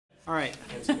All right.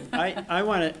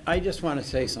 I just want to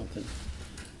say something.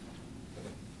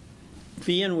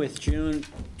 Being with June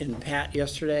and Pat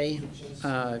yesterday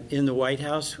in the White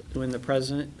House when the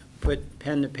president put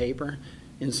pen to paper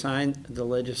and signed the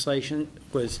legislation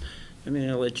was, I mean,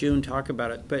 I'll let June talk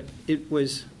about it, but it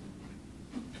was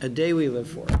a day we live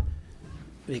for,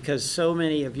 because so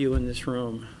many of you in this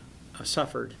room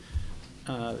suffered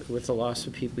with the loss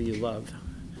of people you love.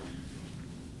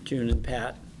 June and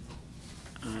Pat,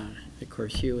 of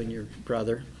course you and your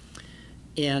brother,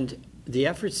 and the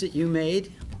efforts that you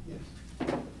made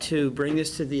to bring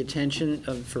this to the attention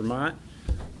of Vermont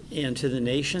and to the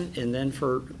nation, and then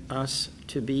for us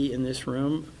to be in this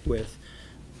room with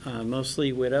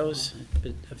mostly widows,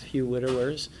 but a few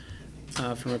widowers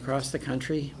from across the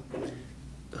country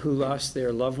who lost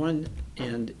their loved one,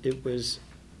 and it was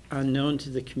unknown to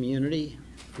the community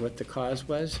what the cause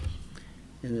was,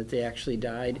 and that they actually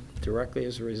died directly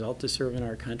as a result of serving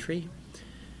our country,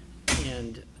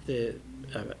 and the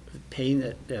pain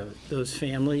that those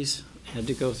families had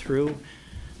to go through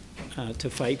to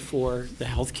fight for the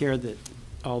health care that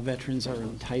all veterans are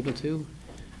entitled to,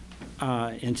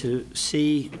 and to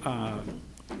see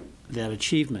that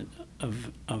achievement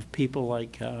of people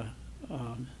like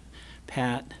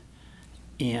Pat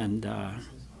and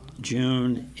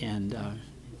June and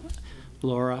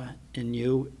Laura and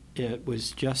you. It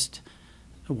was just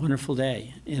a wonderful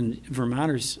day, and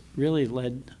Vermonters really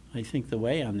led, I think, the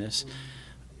way on this,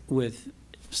 with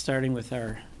starting with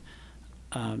our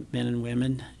men and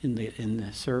women in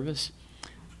the service,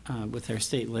 with our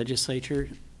state legislature,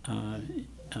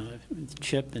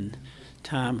 Chip and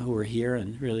Tom, who were here,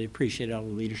 and really appreciate all the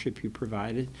leadership you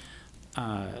provided.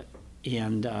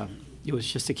 And it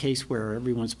was just a case where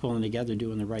everyone's pulling together,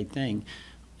 doing the right thing,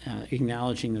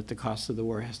 acknowledging that the cost of the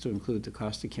war has to include the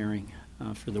cost of caring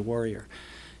for the warrior.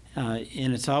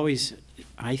 And it's always,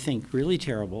 I think, really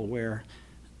terrible where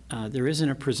there isn't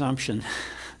a presumption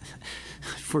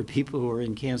for people who are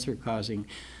in cancer-causing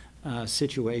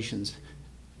situations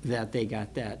that they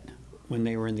got that when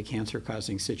they were in the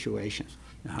cancer-causing situation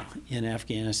in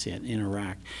Afghanistan, in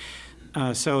Iraq.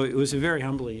 So it was a very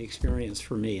humbling experience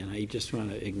for me, and I just want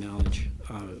to acknowledge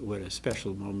what a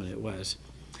special moment it was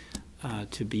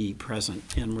to be present.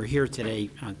 And we're here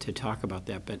today to talk about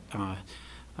that, but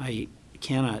I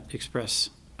cannot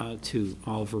express to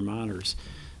all Vermonters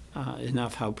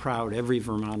enough how proud every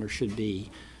Vermonter should be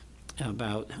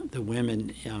about the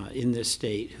women in this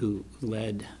state who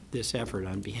led this effort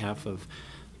on behalf of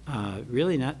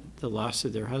really not the loss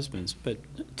of their husbands, but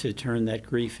to turn that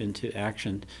grief into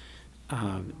action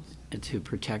and to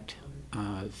protect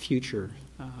future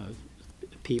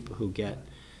people who get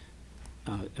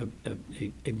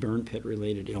a burn pit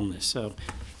related illness. So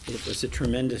it was a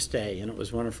tremendous day, and it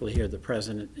was wonderful to hear the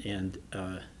President and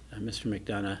Mr.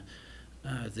 McDonough,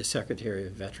 the Secretary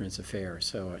of Veterans Affairs.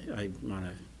 So I want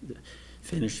to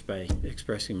finish by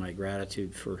expressing my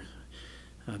gratitude for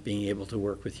being able to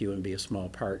work with you and be a small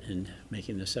part in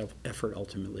making this effort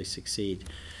ultimately succeed.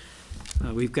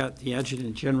 We've got the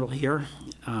Adjutant General here,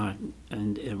 and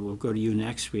we'll go to you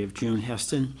next. We have June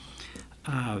Heston,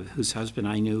 whose husband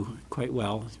I knew quite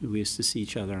well. We used to see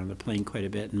each other on the plane quite a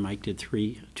bit, and Mike did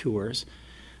 3 tours.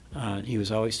 He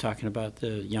was always talking about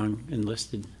the young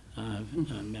enlisted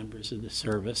members of the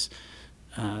service,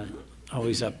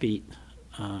 always upbeat,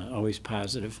 always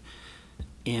positive.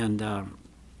 And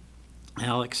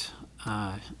Alex,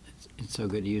 it's so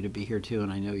good of you to be here too,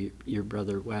 and I know your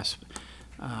brother Wes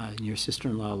and your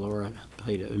sister-in-law Laura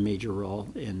played a major role,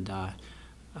 and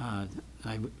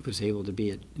I was able to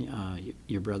be at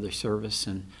your brother's service,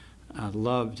 and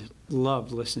loved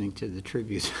listening to the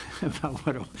tributes about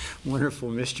what a wonderful,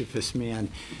 mischievous man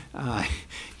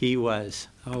he was,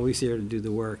 always there to do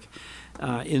the work.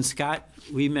 In Scott,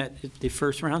 we met at the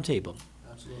first Roundtable.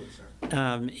 Absolutely, sir.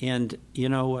 And, you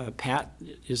know, Pat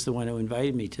is the one who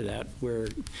invited me to that, where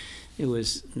it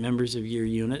was members of your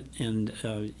unit, and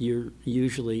you're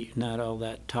usually not all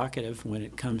that talkative when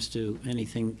it comes to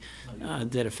anything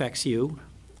that affects you.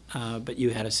 But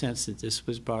you had a sense that this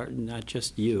was not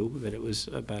just you, but it was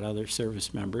about other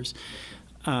service members.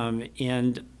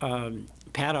 And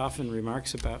Pat often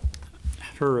remarks about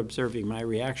her observing my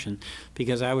reaction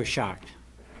because I was shocked.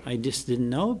 I just didn't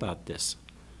know about this.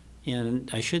 And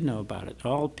I should know about it.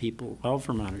 All people, all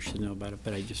Vermonters should know about it,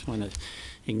 but I just want to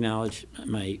acknowledge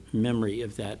my memory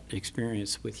of that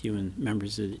experience with you and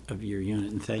members of your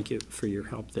unit, and thank you for your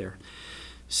help there.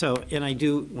 So, and I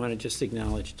do want to just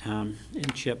acknowledge Tom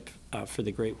and Chip for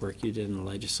the great work you did in the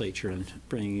legislature and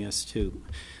bringing us to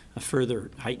a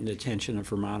further heightened attention of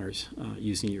Vermonters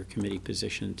using your committee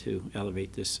position to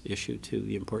elevate this issue to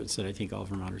the importance that I think all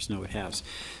Vermonters know it has.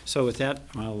 So with that,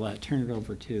 I'll turn it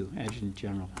over to Adjutant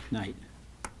General Knight.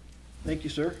 Thank you,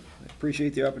 sir. I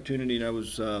appreciate the opportunity, and I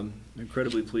was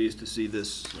incredibly pleased to see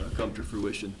this come to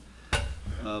fruition.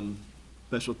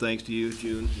 Special thanks to you,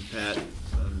 June, and Pat,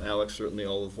 Alex, certainly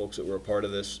all the folks that were a part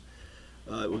of this.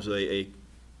 It was a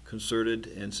concerted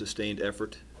and sustained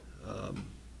effort.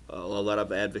 A lot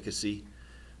of advocacy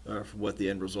for what the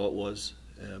end result was,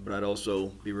 but I'd also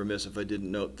be remiss if I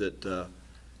didn't note that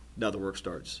now the work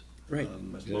starts. Right.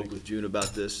 I spoke with June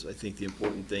about this. I think the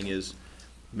important thing is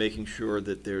making sure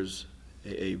that there's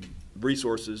a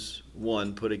resources,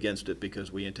 one, put against it,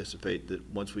 because we anticipate that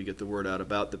once we get the word out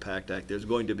about the PACT Act, there's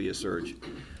going to be a surge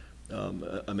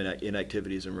in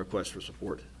activities and requests for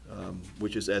support,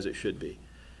 which is as it should be.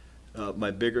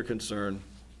 My bigger concern,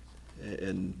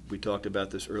 and we talked about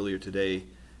this earlier today,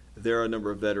 there are a number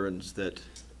of veterans that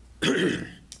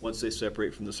once they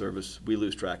separate from the service, we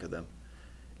lose track of them.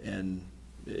 And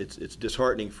it's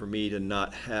disheartening for me to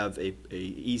not have a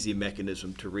easy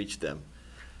mechanism to reach them.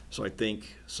 So I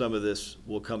think some of this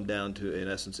will come down to, in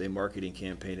essence, a marketing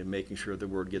campaign and making sure the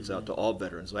word gets out to all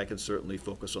veterans. I can certainly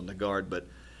focus on the Guard, but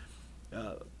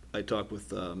I talked with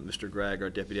Mr. Gregg, our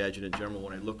Deputy Adjutant General,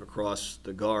 when I look across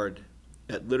the Guard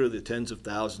at literally the tens of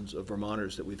thousands of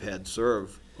Vermonters that we've had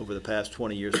serve over the past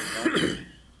 20 years,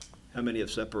 how many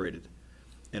have separated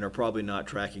and are probably not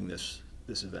tracking this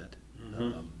event.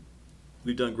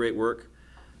 We've done great work,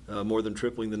 more than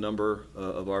tripling the number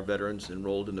of our veterans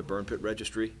enrolled in the burn pit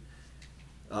registry.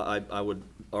 I would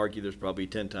argue there's probably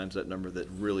 10 times that number that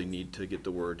really need to get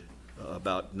the word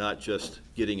about not just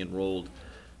getting enrolled,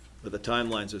 but the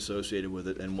timelines associated with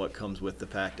it and what comes with the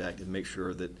PACT Act, and make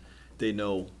sure that they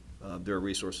know there are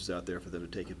resources out there for them to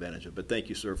take advantage of. But thank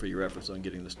you, sir, for your efforts on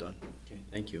getting this done. Okay,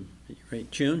 thank you. Great.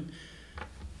 June,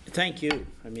 thank you.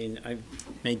 I mean, I've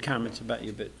made comments about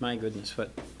you, but my goodness,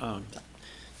 what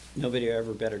nobody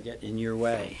ever better get in your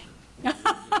way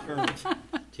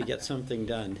to get something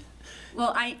done.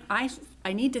 Well,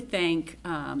 I need to thank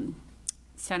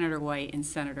Senator White and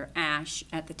Senator Ash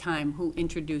at the time who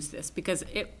introduced this, because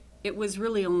it was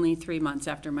really only 3 months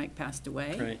after Mike passed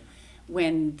away. Right.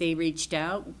 When they reached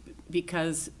out,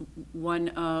 because one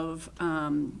of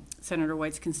Senator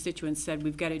White's constituents said,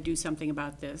 we've got to do something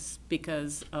about this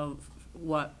because of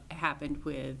what happened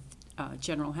with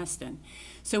General Heston.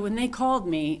 So when they called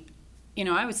me, you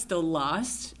know, I was still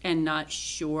lost and not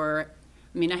sure.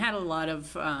 I mean, I had a lot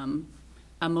of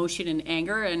emotion and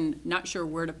anger and not sure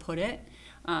where to put it.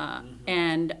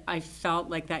 And I felt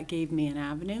like that gave me an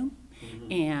avenue.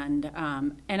 And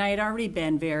I had already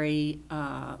been very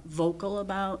vocal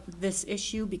about this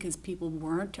issue because people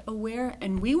weren't aware,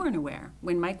 and we weren't aware.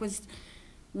 When Mike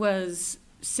was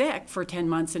sick for 10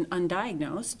 months and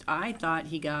undiagnosed, I thought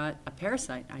he got a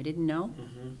parasite. I didn't know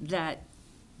that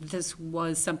this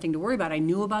was something to worry about. I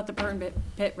knew about the burn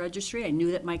pit registry. I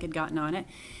knew that Mike had gotten on it.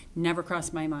 Never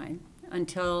crossed my mind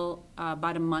until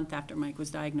about a month after Mike was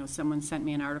diagnosed. Someone sent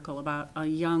me an article about a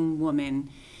young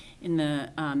woman in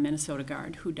the Minnesota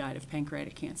Guard who died of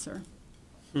pancreatic cancer.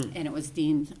 And it was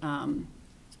deemed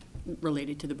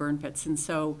related to the burn pits. And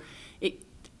so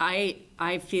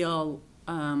I feel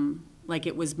like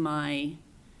it was my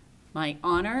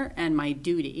honor and my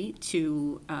duty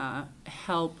to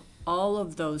help all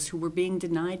of those who were being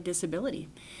denied disability.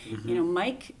 You know,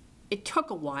 Mike, it took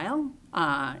a while,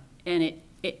 and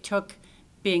it took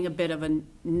being a bit of a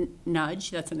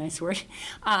nudge, that's a nice word,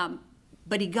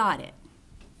 but he got it.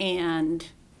 And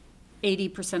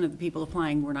 80% of the people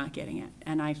applying were not getting it,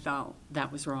 and I felt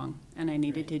that was wrong, and I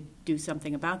needed to do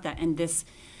something about that. And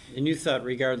you thought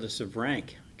regardless of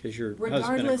rank, because your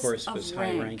husband, of course, was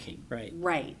high-ranking, right?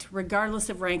 Right, regardless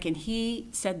of rank, and he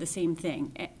said the same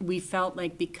thing. We felt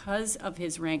like because of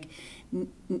his rank,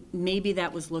 maybe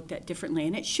that was looked at differently,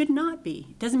 and it should not be.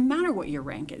 It doesn't matter what your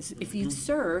rank is. If you've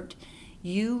served,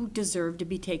 you deserve to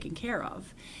be taken care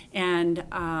of. And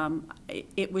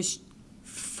it was,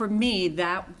 for me,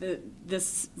 that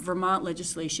this Vermont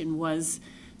legislation was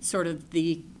sort of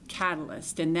the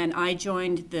catalyst. And then I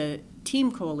joined the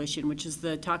TEAM Coalition, which is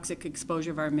the Toxic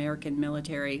Exposure of Our American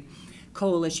Military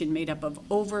Coalition, made up of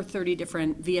over 30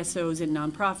 different VSOs and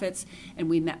nonprofits, and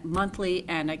we met monthly,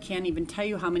 and I can't even tell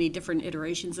you how many different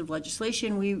iterations of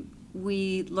legislation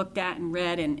we looked at and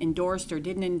read and endorsed or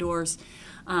didn't endorse,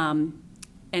 and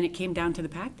it came down to the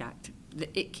PACT Act.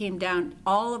 It came down,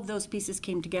 all of those pieces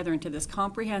came together into this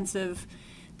comprehensive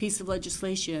piece of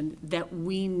legislation that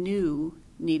we knew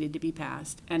needed to be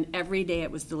passed, and every day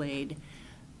it was delayed,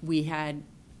 we had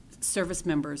service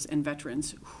members and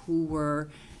veterans who were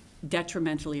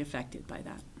detrimentally affected by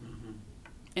that.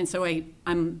 And so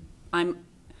I'm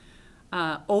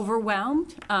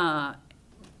overwhelmed,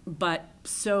 but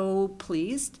so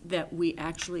pleased that we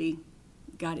actually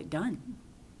got it done.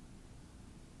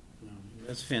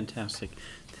 That's fantastic.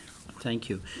 Thank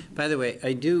you. By the way,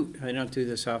 I don't do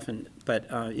this often, but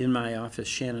in my office,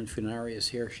 Shannon Funari is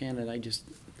here. Shannon, I just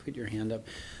put your hand up.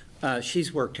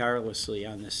 She's worked tirelessly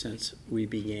on this since we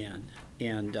began,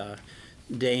 and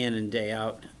day in and day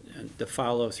out, the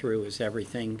follow-through is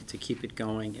everything to keep it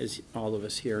going, as all of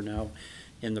us here know.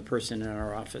 And the person in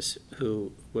our office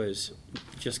who was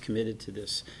just committed to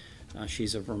this,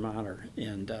 she's a Vermonter,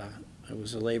 and it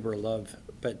was a labor of love.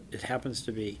 But it happens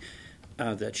to be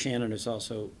that Shannon is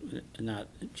also not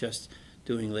just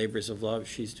doing labors of love,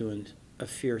 she's doing a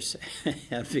fierce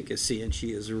advocacy, and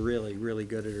she is really, really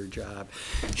good at her job.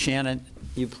 Shannon,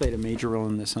 you played a major role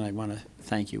in this, and I want to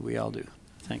thank you. We all do.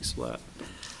 Thanks a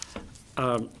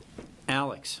lot.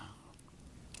 Alex.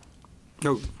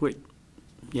 Oh, wait.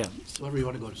 Yeah. Wherever you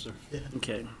want to go to, sir. Yeah.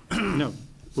 Okay. No,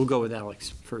 we'll go with Alex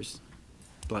first.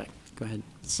 Black, go ahead.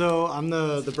 So I'm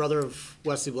the brother of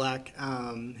Wesley Black.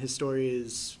 His story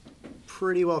is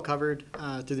pretty well covered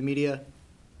through the media.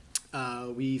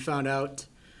 We found out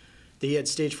that he had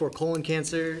stage 4 colon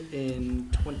cancer in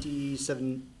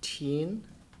 2017.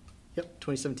 Yep,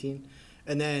 2017.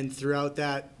 And then throughout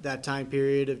that time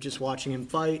period of just watching him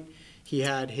fight, he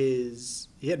had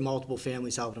multiple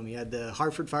families helping him. He had the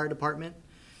Hartford Fire Department,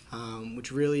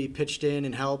 which really pitched in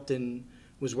and helped and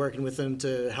was working with him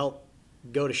to help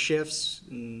go to shifts.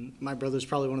 And my brother's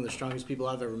probably one of the strongest people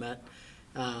I've ever met.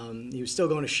 He was still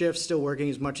going to shifts, still working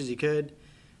as much as he could.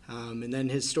 And then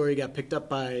his story got picked up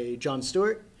by John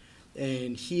Stewart,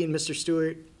 and he and Mr.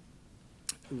 Stewart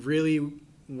really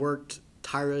worked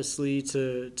tirelessly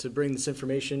to bring this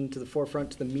information to the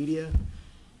forefront to the media.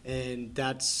 And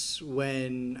that's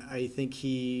when I think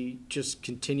he just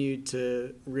continued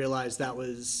to realize that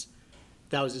was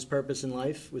his purpose in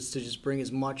life, was to just bring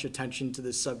as much attention to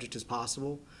this subject as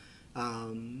possible.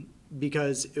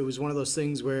 Because it was one of those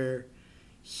things where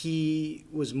he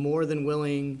was more than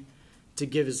willing to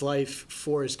give his life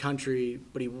for his country,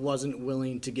 but he wasn't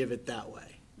willing to give it that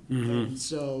way. Mm-hmm. And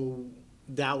so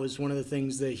that was one of the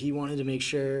things that he wanted to make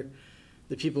sure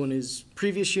the people in his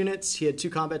previous units, he had 2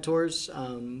 combat tours,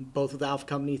 both with Alpha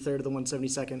Company, 3rd of the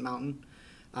 172nd Mountain.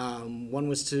 One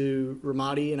was to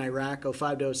Ramadi in Iraq,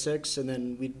 05 to 06, and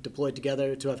then we deployed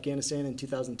together to Afghanistan in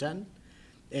 2010.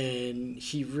 And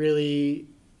he really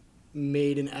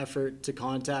made an effort to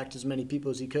contact as many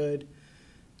people as he could,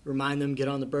 remind them, get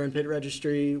on the burn pit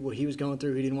registry, what he was going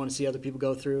through, he didn't want to see other people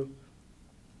go through.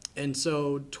 And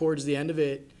so towards the end of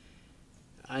it,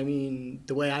 I mean,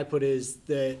 the way I put it is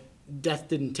that death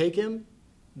didn't take him,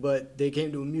 but they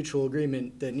came to a mutual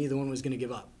agreement that neither one was going to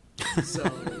give up. So,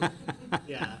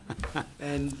 yeah.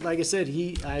 And like I said,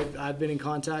 I've been in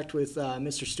contact with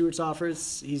Mr. Stewart's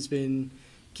office. He's been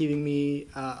keeping me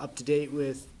up to date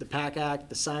with the PACT Act,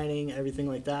 the signing, everything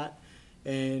like that.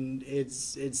 And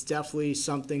it's definitely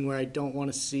something where I don't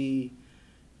want to see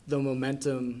the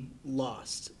momentum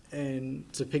lost.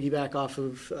 And to piggyback off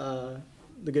of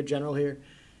the good general here,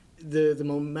 the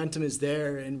momentum is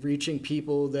there and reaching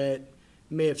people that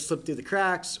may have slipped through the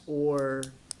cracks or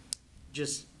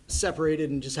just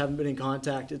separated and just haven't been in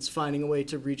contact. It's finding a way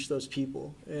to reach those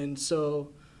people. And so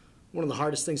one of the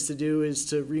hardest things to do is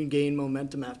to regain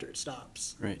momentum after it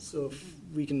stops. Right. So if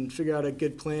we can figure out a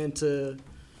good plan to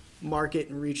market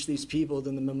and reach these people,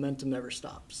 then the momentum never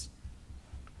stops.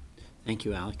 Thank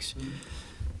you, Alex.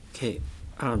 Okay,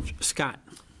 Scott.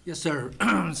 Yes, sir.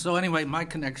 So anyway, my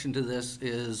connection to this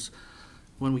is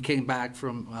when we came back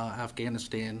from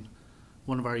Afghanistan,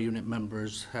 one of our unit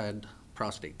members had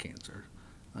prostate cancer.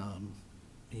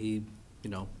 He,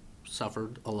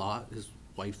 suffered a lot. His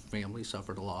wife, family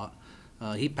suffered a lot.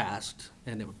 He passed,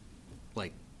 and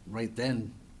right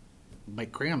then,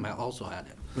 Mike Cram also had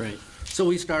it. Right. So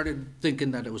we started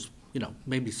thinking that it was,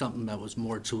 maybe something that was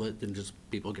more to it than just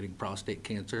people getting prostate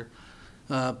cancer.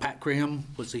 Pat Cram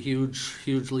was a huge,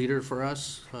 huge leader for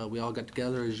us. We all got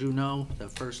together, as you know,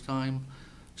 that first time,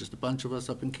 just a bunch of us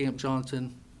up in Camp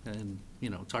Johnson. And,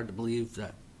 it's hard to believe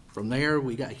that from there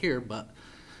we got here, but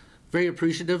very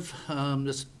appreciative.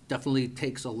 This definitely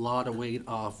takes a lot of weight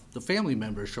off the family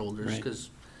members' shoulders because,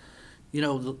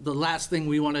 the last thing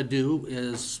we want to do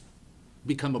is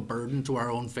become a burden to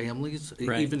our own families,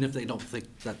 even if they don't think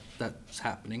that that's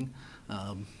happening.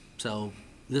 So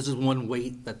this is one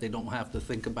weight that they don't have to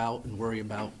think about and worry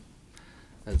about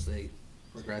as they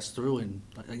progress through. And,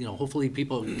 hopefully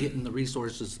people are getting the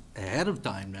resources ahead of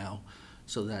time now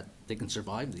so that they can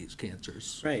survive these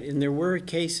cancers. Right, and there were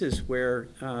cases where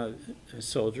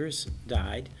soldiers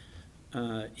died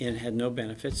and had no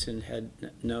benefits and had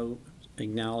no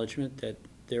acknowledgement that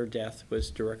their death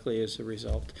was directly as a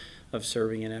result of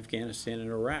serving in Afghanistan and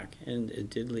Iraq. And it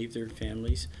did leave their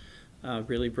families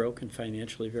really broken,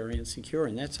 financially very insecure,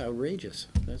 and that's outrageous.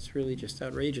 That's really just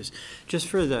outrageous. Just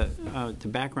for the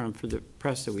background for the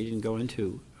press that we didn't go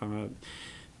into,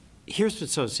 here's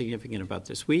what's so significant about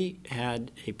this. We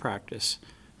had a practice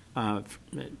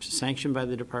sanctioned by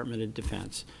the Department of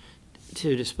Defense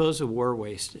to dispose of war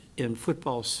waste in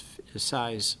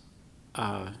football-size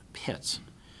pits,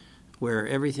 where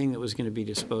everything that was going to be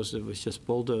disposed of was just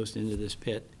bulldozed into this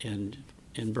pit and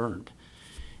burned.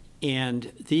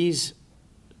 And these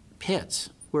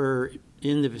pits were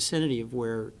in the vicinity of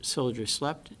where soldiers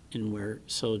slept and where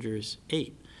soldiers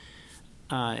ate.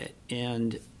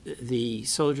 And the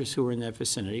soldiers who were in that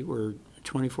vicinity were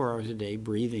 24 hours a day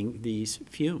breathing these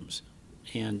fumes.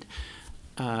 And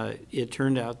it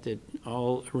turned out that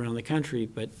all around the country,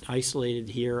 but isolated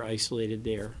here, isolated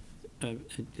there,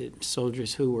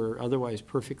 soldiers who were otherwise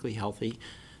perfectly healthy,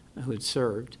 who had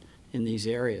served in these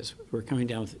areas, were coming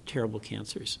down with terrible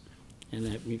cancers. And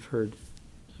that we've heard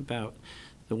about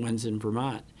the ones in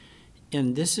Vermont.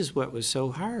 And this is what was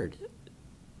so hard.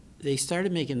 They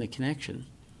started making the connection,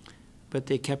 but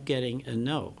they kept getting a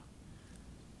no.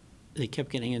 They kept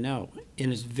getting a no.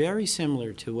 And it's very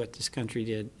similar to what this country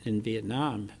did in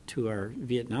Vietnam to our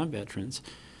Vietnam veterans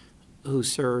who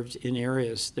served in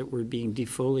areas that were being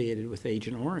defoliated with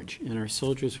Agent Orange. And our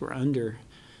soldiers were under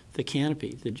the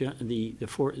canopy, the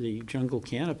jungle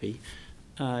canopy,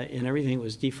 and everything that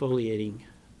was defoliating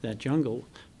that jungle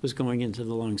was going into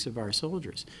the lungs of our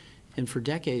soldiers. And for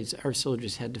decades, our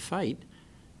soldiers had to fight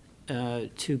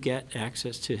to get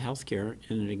access to health care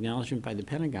and an acknowledgement by the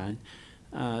Pentagon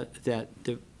that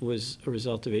was a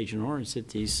result of Agent Orange that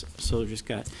these soldiers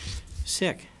got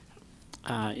sick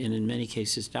and in many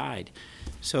cases died.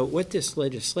 So what this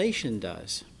legislation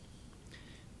does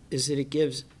is that it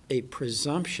gives a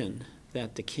presumption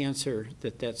that the cancer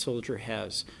that that soldier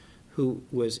has who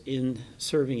was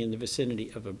serving in the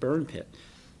vicinity of a burn pit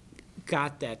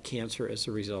got that cancer as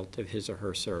a result of his or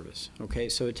her service. Okay,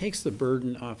 so it takes the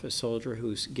burden off a soldier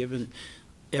who's given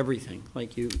everything,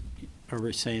 like you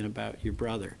were saying about your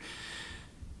brother.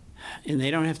 And they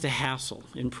don't have to hassle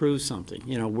and prove something.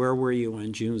 You know, where were you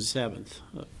on June 7th,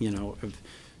 of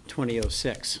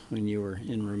 2006 when you were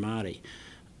in Ramadi?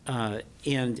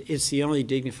 And it's the only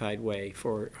dignified way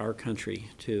for our country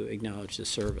to acknowledge the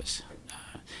service.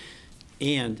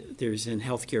 And there's in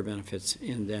healthcare benefits,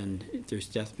 and then there's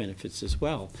death benefits as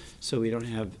well. So we don't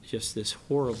have just this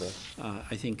horrible,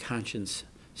 I think,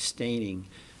 conscience-staining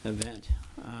event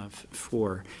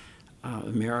for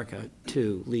America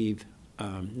to leave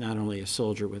not only a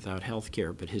soldier without health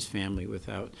care, but his family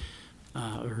without,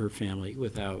 or her family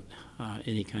without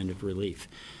any kind of relief.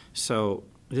 So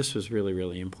this was really,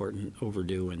 really important,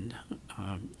 overdue, and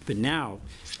but now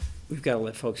we've got to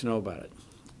let folks know about it.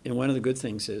 And one of the good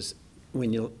things is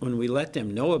when we let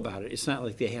them know about it, it's not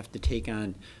like they have to take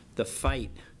on the fight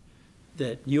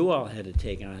that you all had to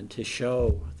take on to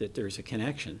show that there's a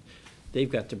connection.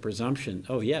 They've got the presumption,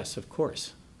 oh yes, of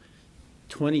course.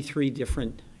 23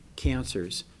 different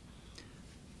cancers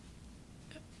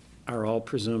are all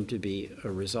presumed to be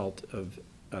a result of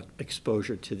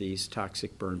exposure to these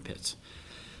toxic burn pits.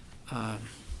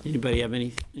 Anybody have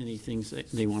any things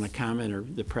that they want to comment, or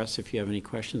the press, if you have any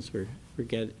questions, we're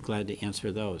glad to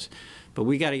answer those. But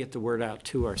we got to get the word out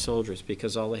to our soldiers,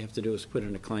 because all they have to do is put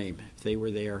in a claim. If they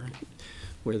were there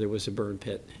where there was a burn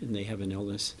pit and they have an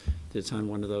illness that's on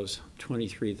one of those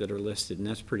 23 that are listed, and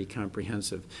that's pretty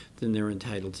comprehensive, then they're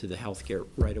entitled to the health care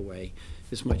right away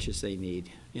as much as they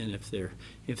need. And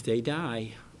if they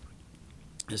die,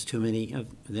 as too many of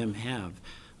them have,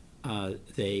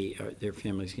 their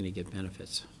family's going to get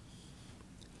benefits.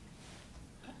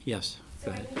 Yes,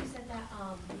 go ahead. So I think you said that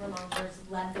Vermonters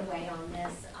led the way on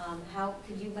this. How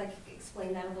could you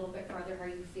explain that a little bit further? How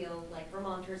you feel like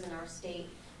Vermonters in our state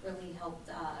really helped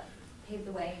pave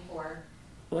the way for?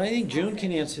 Well, I think June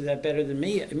can answer that better than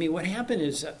me. I mean, what happened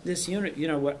is this unit,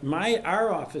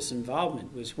 our office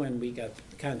involvement was when we got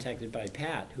contacted by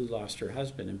Pat, who lost her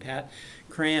husband, and Pat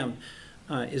Cram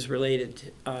is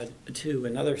related to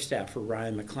another staffer,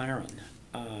 Ryan McLaren,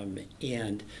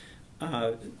 and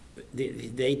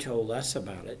they told us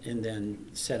about it and then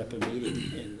set up a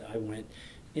meeting, and I went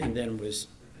and then was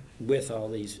with all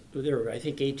these, there were I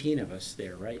think 18 of us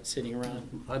there, right, sitting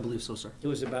around? I believe so, sir. It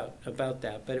was about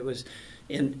that, but it was,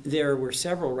 and there were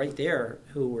several right there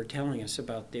who were telling us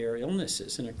about their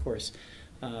illnesses, and of course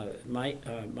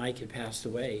Mike had passed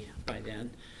away by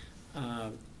then.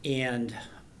 And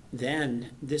then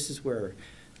this is where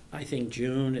I think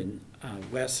June and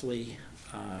Wesley,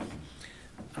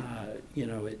 the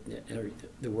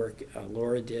work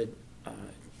Laura did,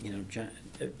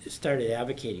 started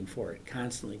advocating for it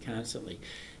constantly.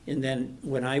 And then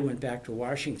when I went back to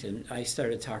Washington, I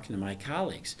started talking to my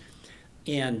colleagues.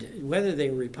 And whether they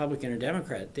were Republican or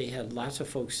Democrat, they had lots of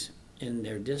folks in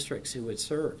their districts who had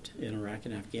served in Iraq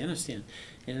and Afghanistan.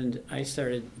 And I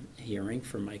started hearing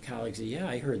from my colleagues that, yeah,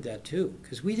 I heard that too,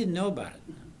 because we didn't know about it.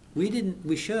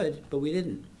 We should, but we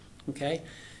didn't, okay?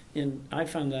 And I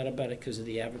found out about it because of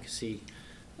the advocacy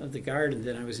of the Guard, and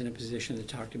then I was in a position to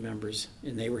talk to members,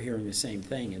 and they were hearing the same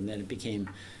thing, and then it became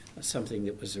something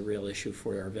that was a real issue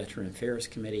for our Veteran Affairs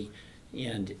Committee,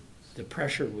 and the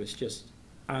pressure was just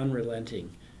unrelenting.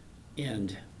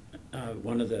 And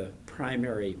one of the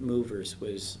primary movers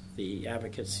was the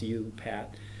advocates, you,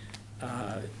 Pat,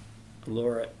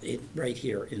 Laura, right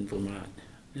here in Vermont,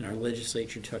 and our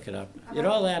legislature took it up. It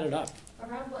all added up.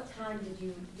 Around what time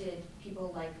did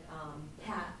people like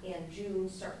Pat and June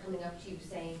start coming up to you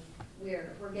saying,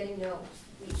 we're getting no's,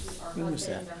 our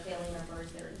husbands, our family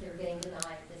members, they're getting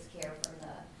denied this care from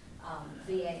the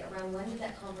VA? Around when did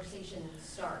that conversation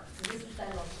start? This has been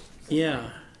yeah.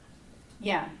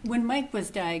 Yeah, when Mike was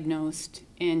diagnosed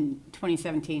in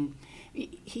 2017,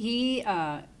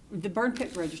 the burn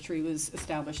pit registry was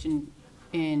established in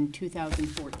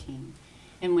 2014.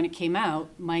 And when it came out,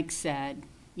 Mike said,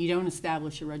 you don't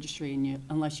establish a registry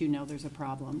unless you know there's a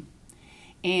problem.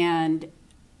 But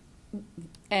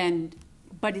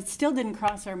it still didn't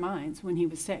cross our minds when he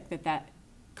was sick that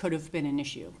could have been an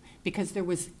issue, because there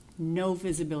was no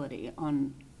visibility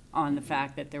on the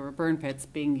fact that there were burn pits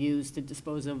being used to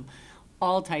dispose of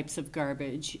all types of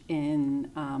garbage in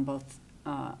both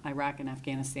Iraq and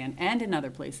Afghanistan and in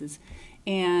other places.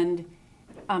 And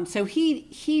so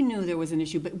he knew there was an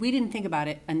issue, but we didn't think about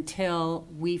it until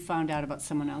we found out about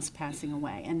someone else passing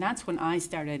away. And that's when I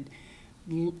started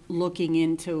looking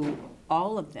into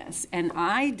all of this. And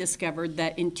I discovered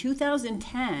that in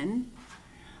 2010,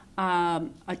 a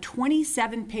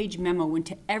 27-page memo went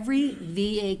to every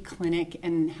VA clinic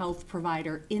and health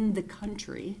provider in the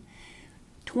country,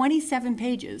 27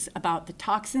 pages about the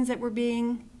toxins that were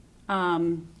being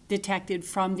detected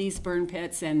from these burn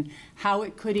pits and how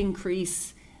it could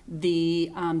increase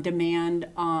the demand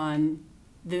on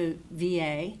the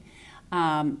VA.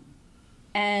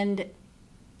 And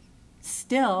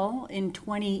still, in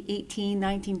 2018,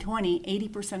 19, 20,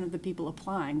 80% of the people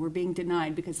applying were being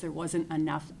denied because there wasn't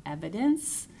enough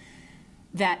evidence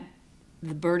that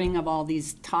the burning of all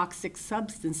these toxic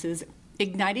substances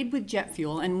ignited with jet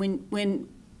fuel. And when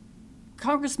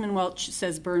Congressman Welch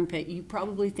says burn pit, you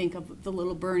probably think of the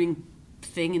little burning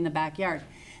thing in the backyard.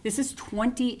 This is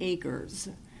 20 acres.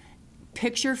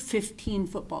 Picture 15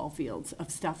 football fields of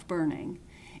stuff burning.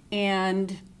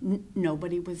 And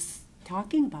nobody was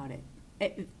talking about it.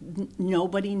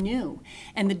 Nobody knew.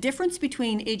 And the difference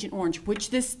between Agent Orange, which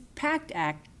this PACT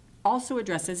Act also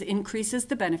addresses, increases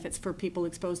the benefits for people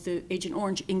exposed to Agent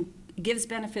Orange, gives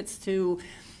benefits to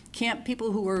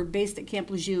people who were based at Camp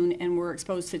Lejeune and were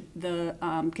exposed to the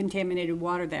contaminated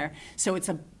water there. So it's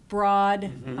a broad,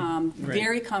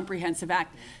 very comprehensive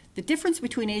act. The difference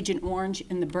between Agent Orange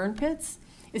and the burn pits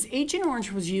is Agent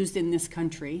Orange was used in this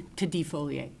country to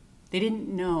defoliate. They didn't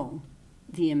know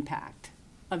the impact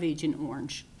of Agent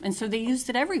Orange, and so they used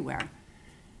it everywhere.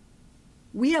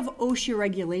 We have OSHA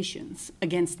regulations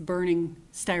against burning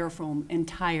styrofoam and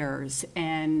tires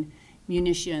and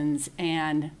munitions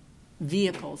and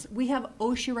vehicles. We have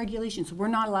OSHA regulations. We're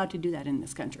not allowed to do that in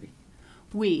this country.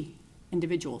 We,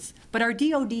 individuals. But our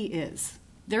DOD is.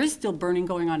 There is still burning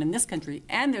going on in this country,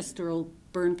 and there's still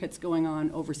burn pits going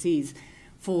on overseas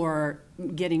for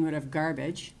getting rid of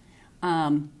garbage.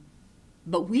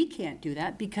 But we can't do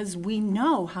that because we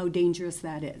know how dangerous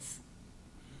that is.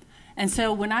 And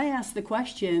so when I ask the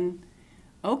question,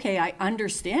 okay, I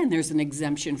understand there's an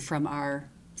exemption from our,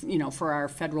 for our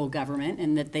federal government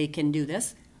and that they can do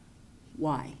this.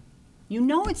 Why? You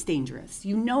know it's dangerous.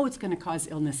 You know it's going to cause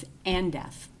illness and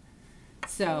death.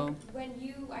 So when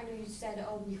I know you said,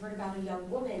 oh, we heard about a young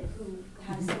woman who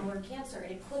had a similar cancer,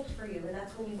 and it clicked for you, and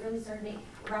that's when you really started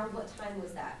around what time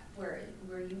was that, where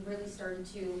you really started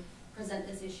to present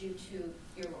this issue to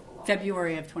your local law?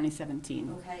 February of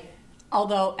 2017. Okay.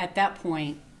 Although at that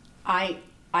point, I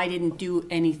didn't do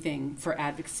anything for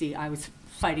advocacy. I was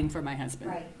fighting for my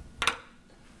husband. Right.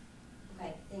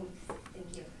 Okay, thank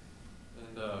you.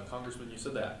 And Congressman, you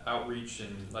said that outreach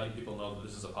and letting people know that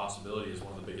this is a possibility is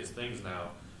one of the biggest things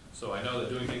now. So I know that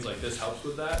doing things like this helps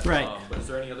with that. Right. But is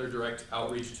there any other direct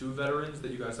outreach to veterans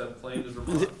that you guys have planned in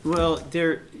Vermont? Well,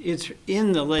 it's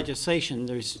in the legislation,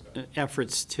 there's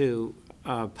efforts to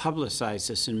publicize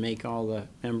this and make all the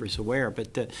members aware,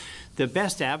 but the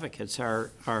best advocates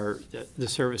are the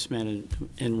servicemen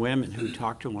and women who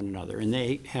talk to one another, and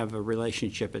they have a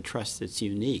relationship, a trust that's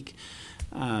unique.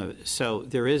 So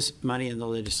there is money in the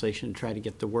legislation to try to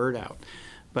get the word out.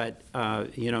 But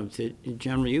you know,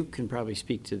 General, you can probably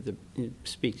speak to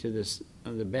this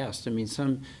the best. I mean,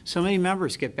 so many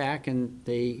members get back and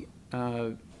they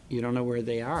you don't know where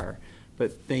they are,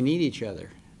 but they need each other.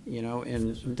 You know,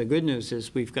 and the good news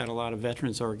is we've got a lot of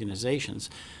veterans organizations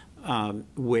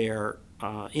where,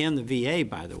 and the VA,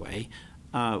 by the way,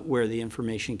 where the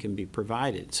information can be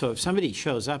provided. So if somebody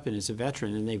shows up and is a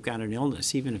veteran and they've got an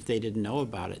illness, even if they didn't know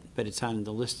about it, but it's on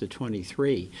the list of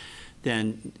 23,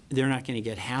 then they're not going to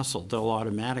get hassled. They'll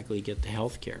automatically get the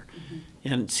health care.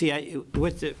 Mm-hmm. And see,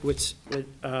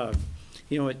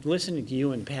 you know, listening to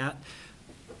you and Pat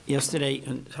yesterday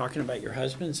and talking about your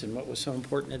husbands and what was so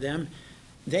important to them,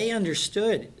 they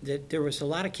understood that there was a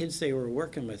lot of kids they were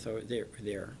working with over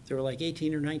there. They were like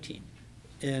 18 or 19.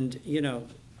 And, you know,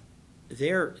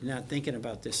 they're not thinking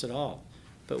about this at all.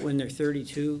 But when they're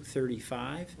 32,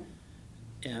 35,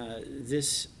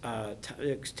 this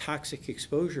toxic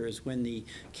exposure is when the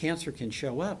cancer can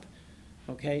show up,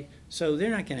 okay? So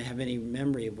they're not going to have any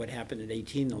memory of what happened at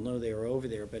 18. They'll know they were over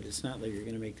there, but it's not like you're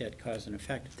going to make that cause and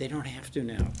effect. They don't have to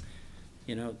now.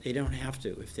 You know, they don't have to.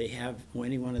 If they have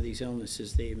any one of these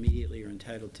illnesses, they immediately are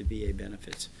entitled to VA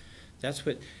benefits. That's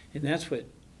what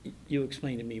you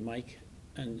explained to me, Mike,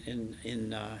 and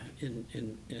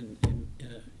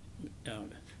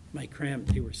Mike Cram.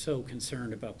 They were so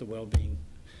concerned about the well-being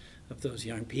of those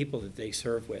young people that they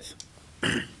serve with.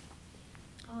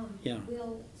 Yeah.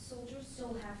 Will soldiers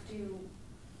still have to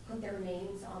put their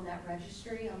names on that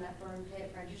registry, on that burn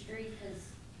pit registry? Because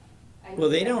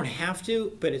well, they don't have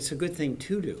to, but it's a good thing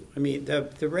to do. I mean,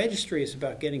 the registry is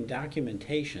about getting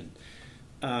documentation.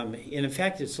 And in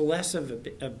fact, it's less of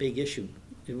a big issue.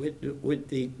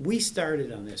 We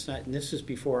started on this, and this was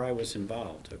before I was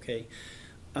involved, okay?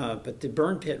 But the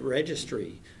burn pit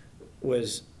registry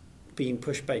was being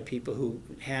pushed by people who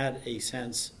had a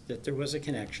sense that there was a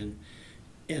connection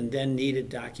and then needed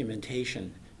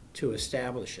documentation to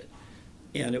establish it.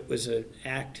 And it was an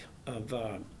act of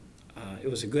it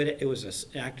was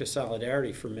an act of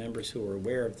solidarity for members who were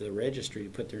aware of the registry to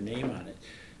put their name on it.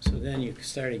 So then you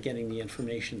started getting the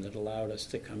information that allowed us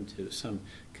to come to some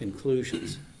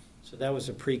conclusions. So that was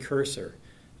a precursor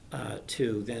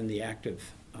to then the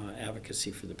active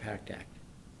advocacy for the PACT Act.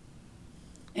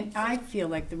 And I feel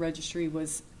like the registry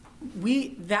was,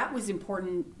 that was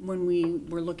important when we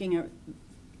were looking at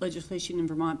legislation in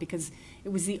Vermont, because it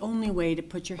was the only way to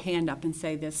put your hand up and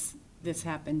say this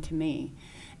happened to me.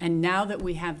 And now that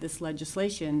we have this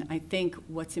legislation, I think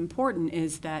what's important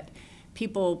is that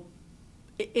people,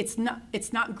 it's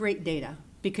not great data,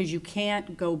 because you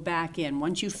can't go back in.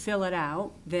 Once you fill it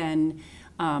out, then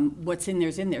what's in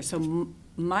there's in there. So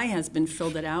my husband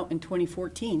filled it out in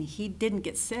 2014. He didn't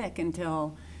get sick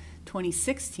until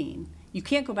 2016. You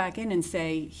can't go back in and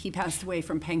say he passed away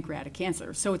from pancreatic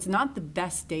cancer. So it's not the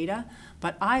best data,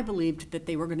 but I believed that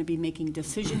they were going to be making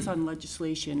decisions on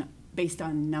legislation based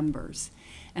on numbers.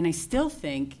 And I still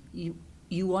think you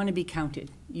want to be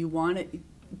counted. You want to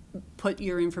put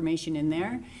your information in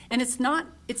there. And it's not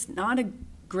a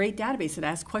great database. It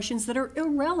asks questions that are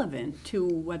irrelevant to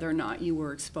whether or not you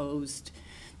were exposed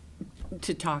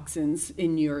to toxins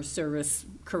in your service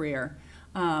career.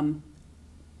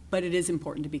 But it is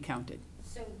important to be counted.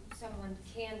 So someone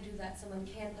can do that, someone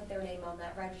can put their name on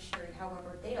that registry,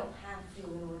 however, they don't have to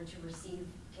in order to receive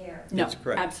care. No, That's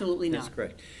correct. Absolutely not. That's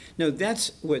correct. No,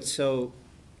 that's what's so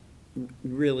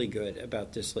really good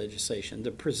about this legislation.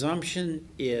 The presumption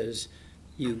is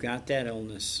you got that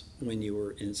illness when you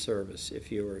were in service,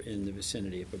 if you were in the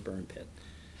vicinity of a burn pit.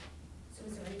 So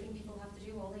is there anything people have to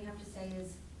do? All they have to say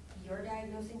is, you're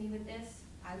diagnosing me with this,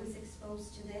 I was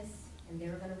exposed to this, and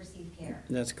they're going to receive care.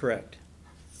 That's correct.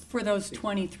 For those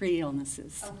 23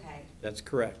 illnesses. Okay. That's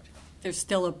correct. There's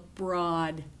still a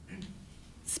broad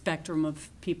spectrum of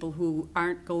people who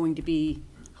aren't going to be,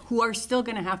 who are still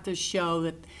going to have to show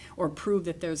that or prove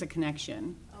that there's a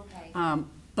connection. Okay.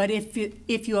 But if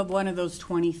you have one of those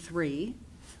 23,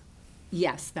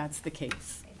 yes, that's the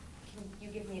case. Can you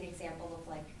give me an example of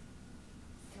like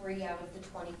 3 out of the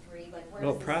 23? Like where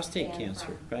Well, does this prostate stand cancer,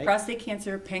 from? right? Prostate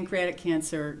cancer, pancreatic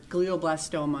cancer,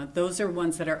 glioblastoma, those are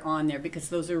ones that are on there because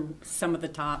those are some of the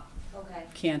top Okay.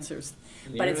 cancers.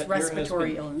 And But your- it's your respiratory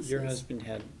husband- illnesses. Your husband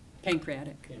had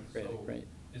Pancreatic. pancreatic, So right?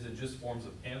 Is it just forms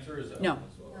of cancer, or is that No. as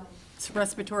well? No. It's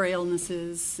respiratory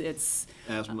illnesses, it's,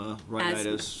 Asthma,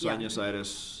 rhinitis, yeah.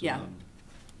 sinusitis, Yeah.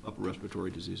 upper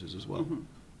respiratory diseases as well. Mhm.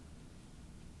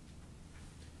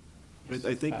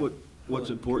 I think what's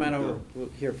Come important, on over, though, we'll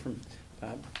hear from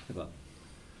Bob.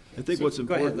 I think So, what's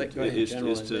go ahead, important go ahead, is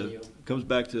general and to, video. comes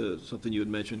back to something you had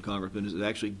mentioned, Congressman, is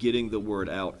actually getting the word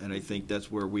out, and I think that's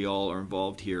where we all are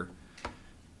involved here.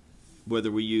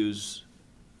 Whether we use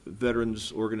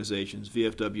veterans organizations,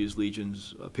 VFWs,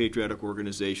 Legions, patriotic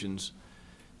organizations,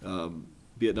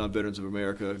 Vietnam Veterans of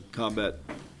America, Combat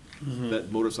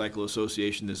Vet Motorcycle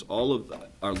Association, there's all of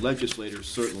our legislators,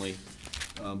 certainly,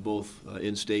 both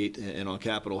in state and on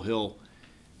Capitol Hill.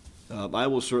 I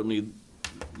will certainly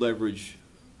leverage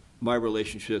my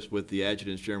relationships with the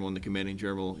adjutants general and the commanding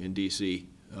general in D.C.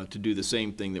 To do the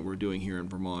same thing that we're doing here in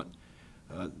Vermont.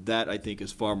 That, I think,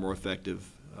 is far more effective.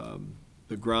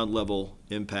 The ground level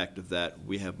impact of that,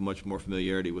 we have much more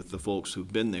familiarity with the folks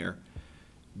who've been there.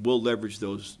 We'll leverage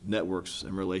those networks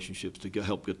and relationships to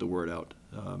help get the word out.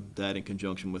 That in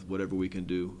conjunction with whatever we can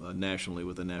do nationally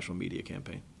with a national media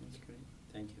campaign. That's great,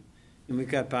 thank you. And we've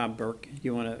got Bob Burke.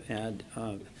 You want to add?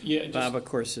 Yeah, just- Bob, of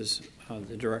course, is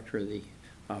the director of the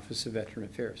Office of Veteran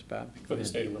Affairs. Bob, go For the ahead.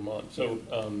 state of Vermont. So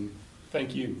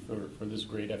thank you for this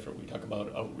great effort. We talk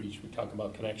about outreach, we talk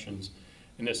about connections,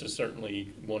 and this is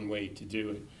certainly one way to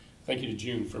do it. Thank you to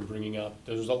June for bringing up,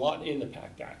 there's a lot in the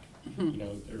PACT Act. You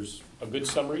know, there's a good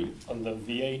summary on the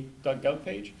va.gov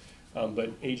page,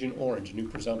 but Agent Orange, new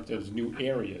presumptives, new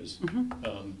areas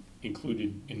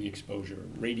included in the exposure,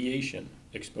 radiation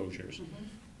exposures,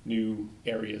 new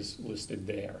areas listed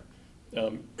there.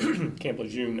 Camp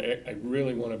Lejeune, I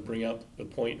really want to bring up the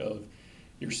point of,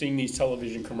 you're seeing these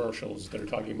television commercials that are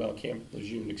talking about Camp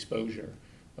Lejeune exposure.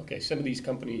 Okay, some of these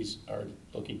companies are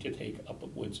looking to take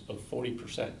upwards of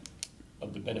 40%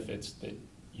 of the benefits that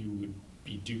you would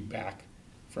be due back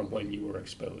from when you were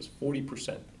exposed,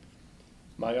 40%.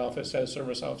 My office has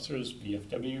service officers,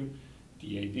 VFW,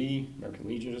 DAV, American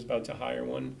Legion is about to hire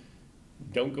one.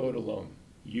 Don't go it alone.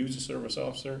 Use a service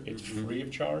officer, it's free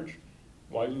of charge.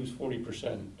 Why lose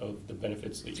 40% of the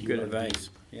benefits that you Good are due? advice,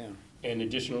 yeah. And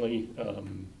additionally,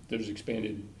 there's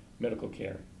expanded medical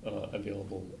care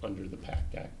available under the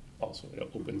PACT Act also. It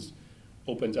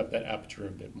opens up that aperture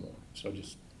a bit more. So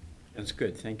just That's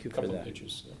good, thank a you for couple of that.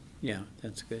 pitches. Yeah,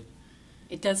 that's good.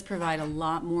 it does provide a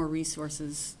lot more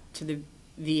resources to the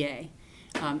VA.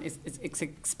 It's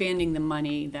expanding the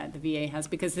money that the VA has,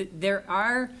 because there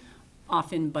are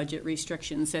often budget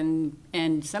restrictions,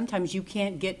 and sometimes you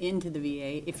can't get into the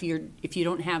VA if you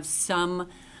don't have some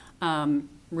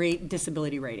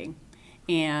disability rating.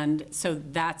 And so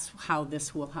that's how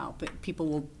this will help.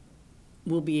 People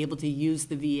will be able to use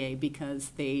the VA because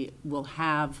they will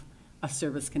have a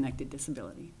service-connected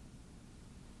disability.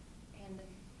 And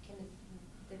can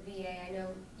the VA, I know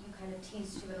you kind of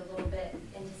teased to it a little bit,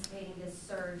 anticipating this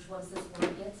surge, once this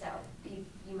word gets out,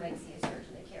 you might see a surge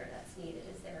in the care that's needed.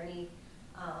 Is there any,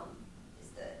 is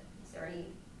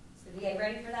the VA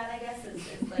ready for that, I guess, is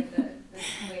like the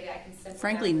way I can simplify.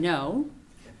 Frankly, no.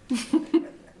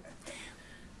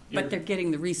 But they're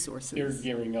getting the resources. They're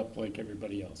gearing up like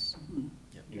everybody else.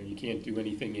 You know, you can't do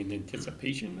anything in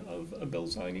anticipation of a bill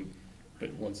signing,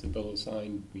 but once the bill is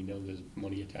signed, we know there's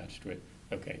money attached to it.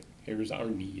 Okay, here's our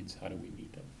needs, how do we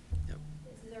meet them?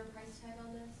 Is there a price tag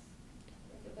on this?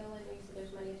 Like the bill, I know you said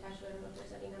there's money attached to it, I don't know if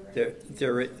there's any number.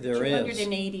 There is.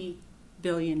 $280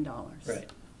 billion. Right.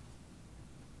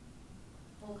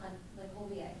 Whole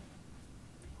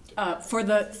VA. For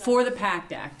the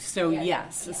PACT Act, so Yeah,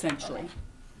 yes, yeah, essentially. okay.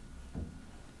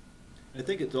 I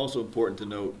think it's also important to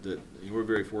note that we're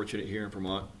very fortunate here in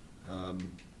Vermont.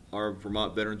 Our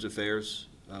Vermont Veterans Affairs,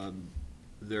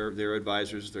 their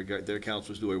advisors, their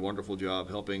counselors do a wonderful job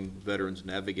helping veterans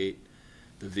navigate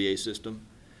the VA system.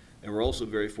 And we're also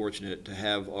very fortunate to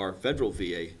have our federal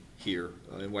VA here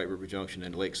in White River Junction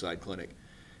and Lakeside Clinic.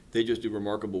 They just do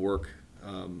remarkable work,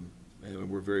 and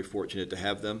we're very fortunate to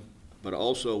have them. But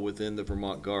also within the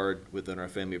Vermont Guard, within our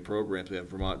family of programs, we have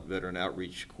Vermont Veteran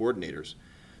Outreach Coordinators.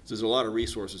 So there's a lot of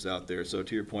resources out there. So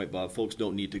to your point, Bob, folks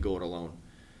don't need to go it alone.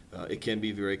 It can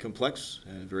be very complex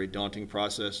and a very daunting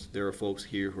process. There are folks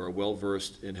here who are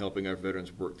well-versed in helping our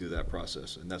veterans work through that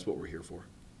process, and that's what we're here for.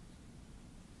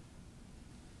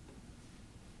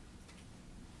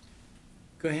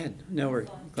 Go ahead. No, we're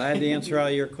glad to answer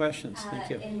all your questions. Thank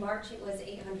you. In March, it was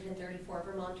 834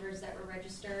 Vermonters that were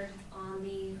registered on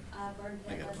the burn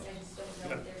pit list. I just don't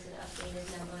know if there's an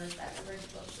updated number that the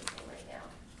bridge book is in right now.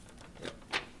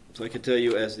 So I can tell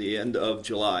you as the end of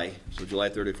July, so July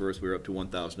 31st, we were up to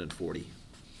 1,040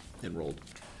 enrolled.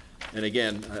 And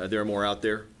again, there are more out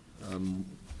there.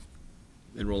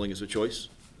 enrolling is a choice.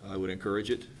 I would encourage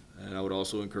it, and I would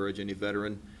also encourage any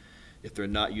veteran, if they're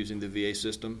not using the VA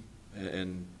system,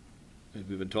 and as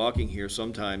we've been talking here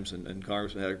sometimes, and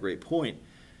Congressman had a great point,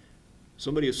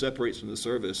 somebody who separates from the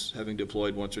service, having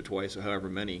deployed once or twice or however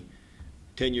many,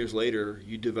 10 years later,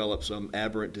 you develop some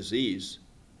aberrant disease,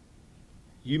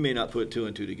 you may not put two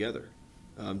and two together.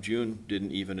 June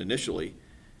didn't even initially.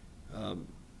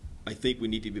 I think we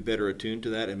need to be better attuned to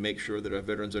that and make sure that our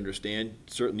veterans understand.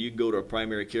 Certainly you can go to a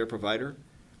primary care provider,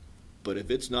 but if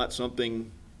it's not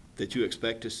something that you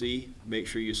expect to see, make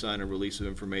sure you sign a release of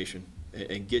information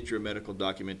and get your medical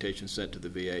documentation sent to the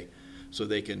VA so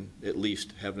they can at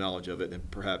least have knowledge of it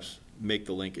and perhaps make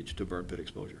the linkage to burn pit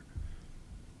exposure.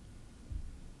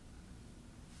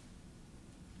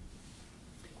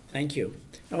 Thank you.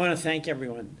 I want to thank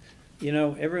everyone. You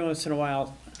know, every once in a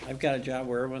while, I've got a job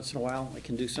where every once in a while I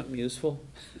can do something useful.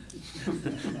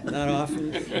 Not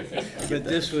often, but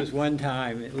this was one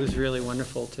time. It was really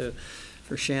wonderful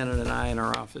for Shannon and I in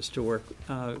our office to work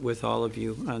with all of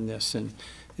you on this. And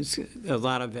it's a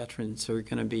lot of veterans who are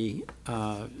going to be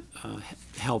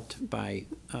helped by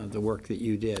the work that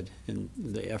you did and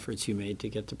the efforts you made to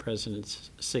get the President's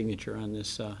signature on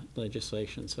this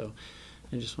legislation. So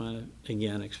I just want to,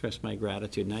 again, express my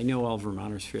gratitude. And I know all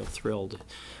Vermonters feel thrilled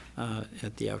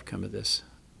at the outcome of this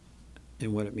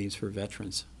and what it means for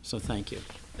veterans. So thank you.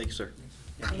 Thank you, sir.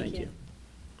 Yeah, thank you.